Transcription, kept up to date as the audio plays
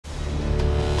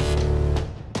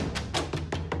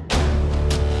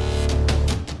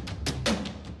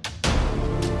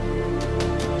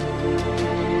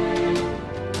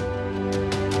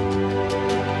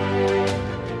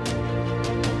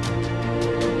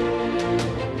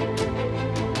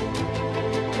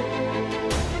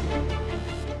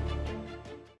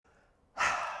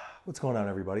going on,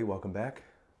 everybody? Welcome back.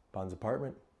 Bond's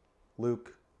Apartment.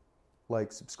 Luke.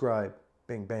 Like, subscribe,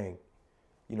 bang, bang.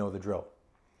 You know the drill.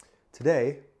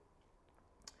 Today,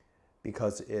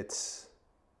 because it's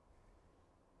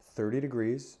 30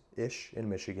 degrees-ish in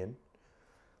Michigan,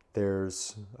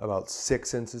 there's about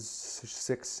 6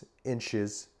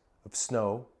 inches of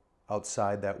snow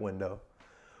outside that window.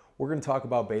 We're going to talk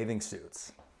about bathing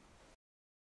suits.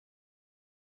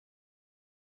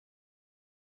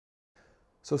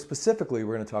 So specifically,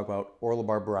 we're going to talk about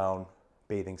Orlebar Brown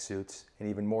bathing suits, and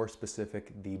even more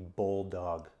specific, the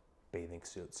Bulldog bathing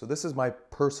suit. So this is my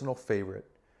personal favorite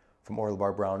from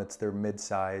Orlebar Brown. It's their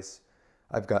mid-size.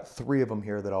 I've got 3 of them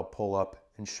here that I'll pull up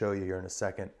and show you here in a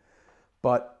second.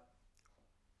 But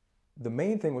the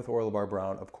main thing with Orlebar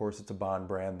Brown, of course, it's a Bond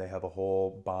brand. They have a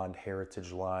whole Bond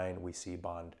heritage line. We see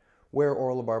Bond wear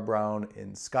Orlebar Brown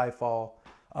in Skyfall.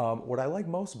 What I like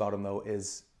most about them, though,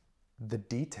 is the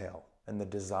detail and the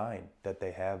design that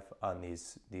they have on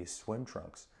these swim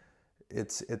trunks.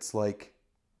 It's like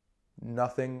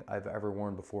nothing I've ever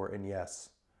worn before, and yes,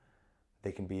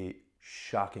 they can be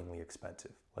shockingly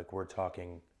expensive. Like, we're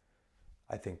talking,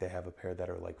 I think they have a pair that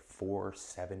are like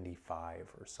 $475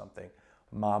 or something.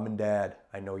 Mom and Dad,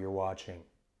 I know you're watching.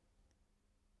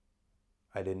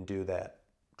 I didn't do that.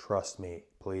 Trust me,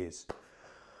 please.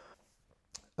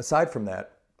 Aside from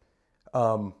that,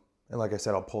 and like I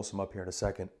said, I'll pull some up here in a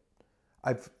second.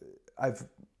 I've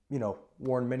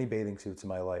worn many bathing suits in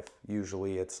my life.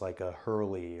 Usually it's like a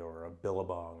Hurley or a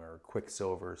Billabong or a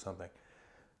Quicksilver or something.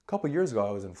 A couple years ago,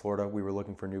 I was in Florida. We were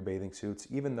looking for new bathing suits.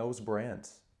 Even those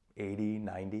brands, 80,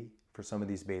 90 for some of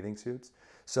these bathing suits.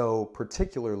 So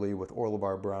particularly with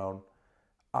Orlebar Brown,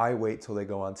 I wait till they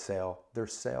go on sale. Their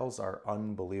sales are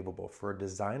unbelievable. For a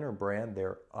designer brand,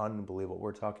 they're unbelievable.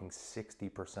 We're talking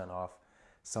 60% off,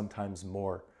 sometimes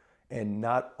more. And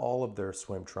not all of their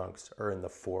swim trunks are in the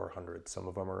 400s. Some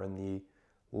of them are in the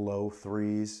low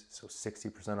 3s, so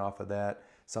 60% off of that.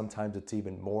 Sometimes it's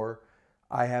even more.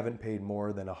 I haven't paid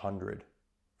more than $100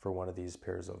 for one of these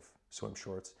pairs of swim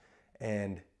shorts,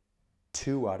 and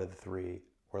 2 out of the 3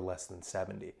 were less than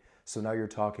 $70. So now you're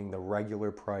talking the regular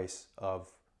price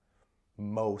of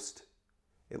most,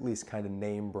 at least kind of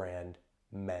name brand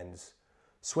men's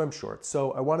swim shorts.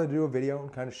 So I wanted to do a video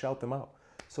and kind of shout them out.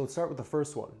 So let's start with the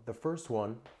first one. The first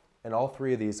one, and all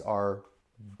 3 of these are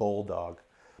Bulldog,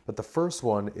 but the first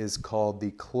one is called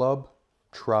the Club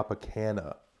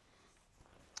Tropicana.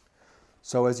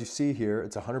 So as you see here,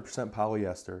 it's 100%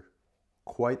 polyester,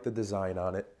 quite the design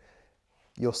on it.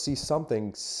 You'll see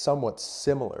something somewhat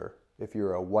similar if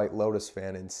you're a White Lotus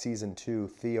fan. In season 2,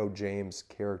 Theo James'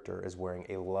 character is wearing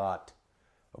a lot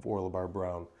of Orlebar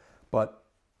Brown, but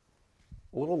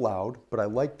a little loud, but I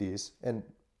like these. And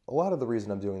a lot of the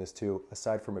reason I'm doing this too,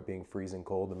 aside from it being freezing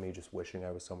cold and me just wishing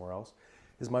I was somewhere else,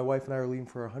 is my wife and I are leaving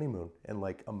for our honeymoon in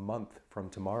like a month from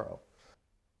tomorrow.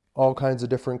 All kinds of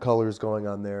different colors going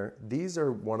on there. These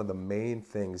are one of the main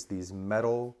things, these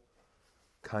metal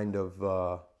kind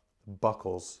of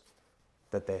buckles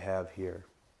that they have here.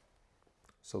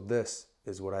 So this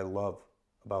is what I love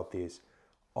about these.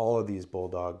 All of these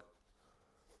Bulldog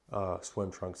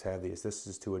swim trunks have these. This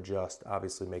is to adjust,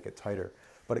 obviously make it tighter,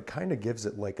 but it kind of gives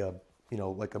it like a,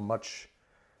 like a much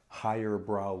higher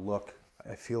brow look.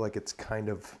 I feel like it's kind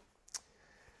of,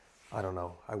 I don't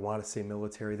know, I want to say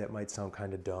military. That might sound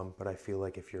kind of dumb, but I feel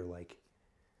like if you're like,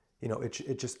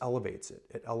 it just elevates it.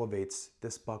 It elevates,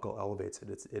 this buckle elevates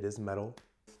it. It is metal.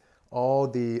 All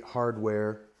the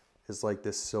hardware is like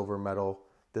this silver metal.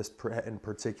 This in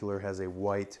particular has a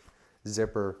white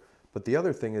zipper. But the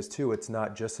other thing is too, it's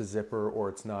not just a zipper or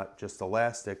it's not just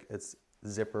elastic. It's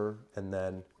zipper and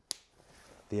then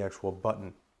the actual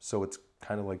button. So it's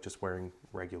kind of like just wearing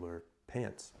regular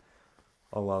pants,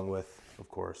 along with, of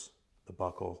course, the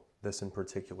buckle. This in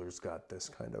particular's got this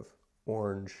kind of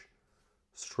orange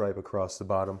stripe across the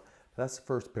bottom. That's the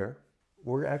first pair.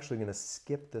 We're actually going to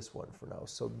skip this one for now.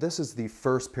 So this is the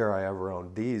first pair I ever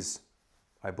owned. These,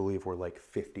 I believe, were like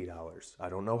 $50. I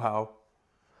don't know how.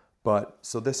 But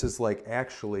so this is like,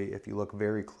 actually, if you look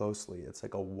very closely, it's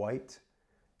like a white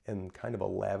and kind of a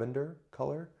lavender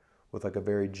color with like a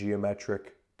very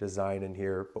geometric design in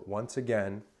here. But once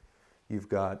again, you've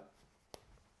got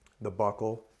the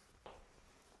buckle,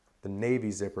 the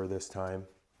navy zipper this time,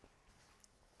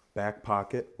 back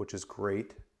pocket, which is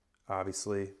great.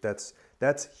 Obviously, that's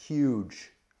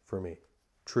huge for me,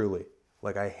 truly.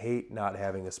 Like, I hate not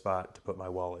having a spot to put my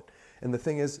wallet. And the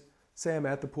thing is, say I'm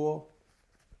at the pool,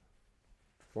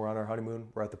 we're on our honeymoon,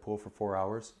 we're at the pool for 4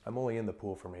 hours. I'm only in the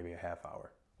pool for maybe a half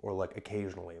hour, or like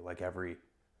occasionally, like every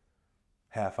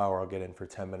half hour I'll get in for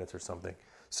 10 minutes or something.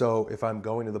 So if I'm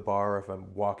going to the bar, if I'm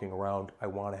walking around, I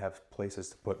want to have places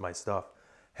to put my stuff.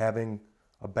 Having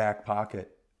a back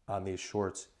pocket on these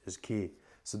shorts is key.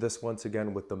 So this, once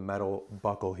again, with the metal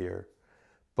buckle here.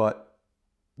 But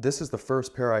this is the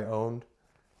first pair I owned.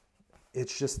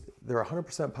 It's just, they're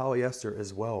 100% polyester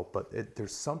as well, but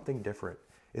there's something different.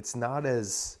 It's not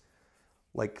as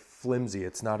like flimsy.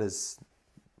 It's not as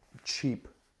cheap.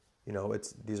 You know,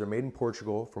 these are made in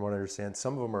Portugal, from what I understand.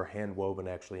 Some of them are hand woven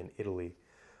actually in Italy,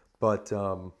 but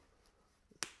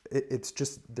it's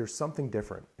just, there's something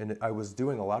different. And I was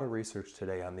doing a lot of research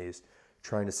today on these,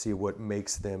 trying to see what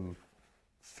makes them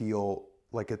feel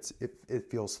like it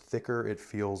feels thicker, it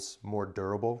feels more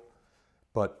durable.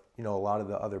 But you know, a lot of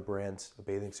the other brands of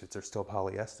bathing suits are still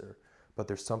polyester, but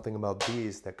there's something about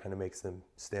these that kind of makes them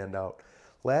stand out.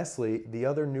 Lastly, the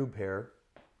other new pair.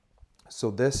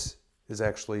 So this is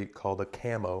actually called a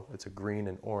camo. It's a green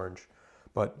and orange,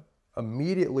 but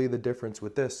immediately the difference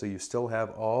with this, so you still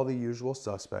have all the usual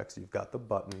suspects. You've got the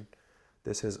button.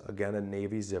 This is, again, a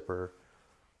navy zipper.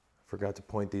 Forgot to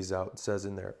point these out. It says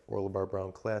in there, Orlebar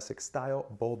Brown Classic Style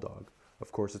Bulldog.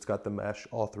 Of course, it's got the mesh.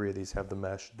 All three of these have the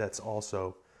mesh. That's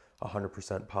also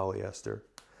 100% polyester.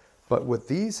 But what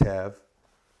these have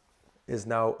is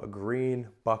now a green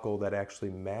buckle that actually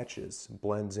matches,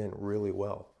 blends in really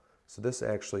well. So this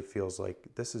actually feels like,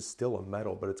 this is still a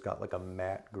metal, but it's got like a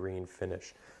matte green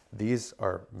finish. These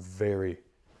are very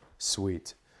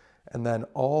sweet. And then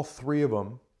all three of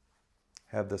them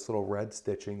have this little red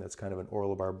stitching that's kind of an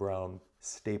Orlebar Brown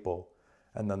staple.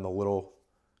 And then the little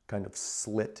kind of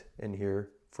slit in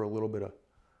here for a little bit of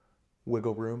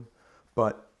wiggle room.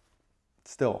 But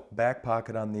still, back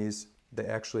pocket on these, they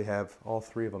actually have, all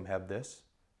three of them have this.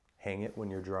 Hang it when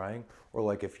you're drying. Or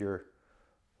like if you're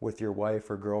with your wife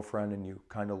or girlfriend and you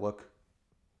kind of look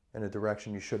in a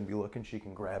direction you shouldn't be looking, she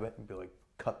can grab it and be like,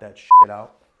 cut that shit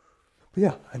out. But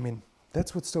yeah, I mean,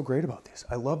 that's what's so great about these.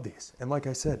 I love these. And like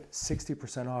I said,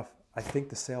 60% off. I think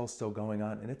the sale's still going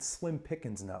on, and it's slim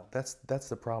pickings now. That's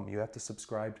the problem. You have to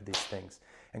subscribe to these things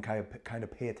and kind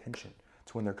of pay attention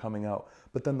to when they're coming out.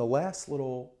 But then the last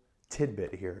little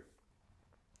tidbit here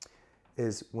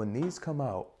is when these come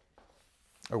out,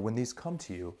 or when these come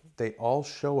to you, they all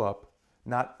show up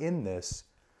not in this,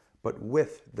 but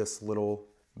with this little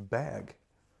bag.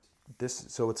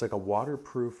 So it's like a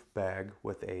waterproof bag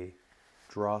with a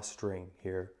drawstring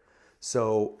here.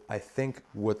 So I think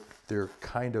what they're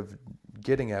kind of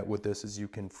getting at with this is you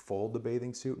can fold the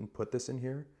bathing suit and put this in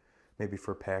here, maybe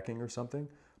for packing or something.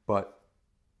 But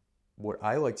what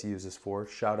I like to use this for,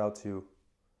 shout out to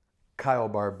Kyle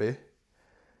Barbie,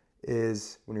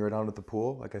 is when you're down at the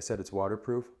pool, like I said, it's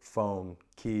waterproof. Phone,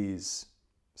 keys,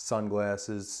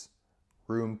 sunglasses,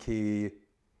 room key,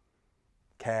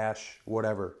 cash,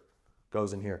 whatever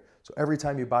goes in here. So every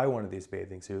time you buy one of these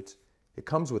bathing suits, it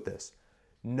comes with this.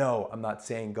 No, I'm not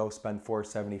saying go spend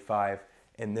 $475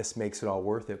 and this makes it all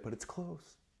worth it, but it's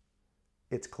close.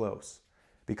 It's close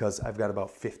because I've got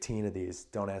about 15 of these.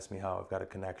 Don't ask me how. I've got a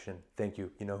connection. Thank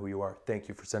you. You know who you are. Thank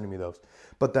you for sending me those.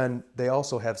 But then they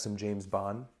also have some James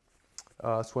Bond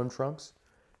swim trunks.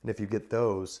 And if you get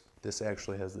those, this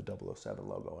actually has the 007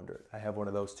 logo under it. I have one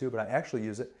of those too, but I actually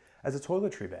use it as a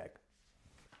toiletry bag.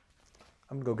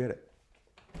 I'm gonna go get it.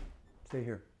 Stay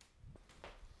here.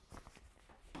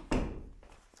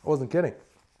 I wasn't kidding.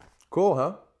 Cool,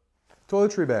 huh?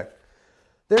 Toiletry bag.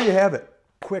 There you have it.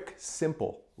 Quick,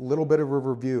 simple, little bit of a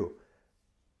review.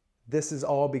 This is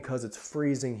all because it's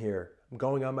freezing here. I'm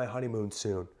going on my honeymoon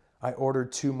soon. I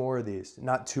ordered 2 more of these.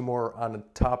 Not 2 more on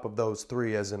top of those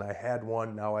 3, as in I had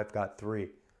 1, now I've got 3.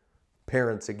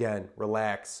 Parents, again,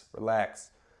 relax,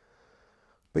 relax.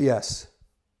 But yes,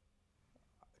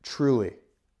 truly,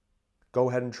 go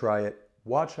ahead and try it.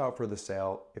 Watch out for the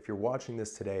sale. If you're watching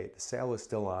this today, the sale is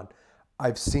still on.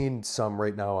 I've seen some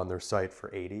right now on their site for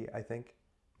 $80, I think,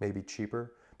 maybe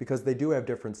cheaper, because they do have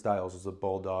different styles. There's a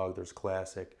Bulldog, there's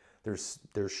Classic, there's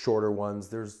shorter ones,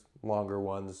 there's longer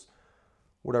ones,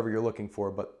 whatever you're looking for,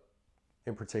 but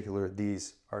in particular,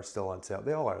 these are still on sale.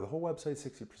 They all are. The whole website's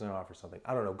 60% off or something.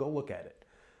 I don't know. Go look at it.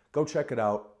 Go check it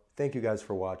out. Thank you guys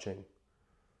for watching.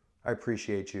 I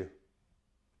appreciate you.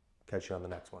 Catch you on the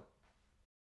next one.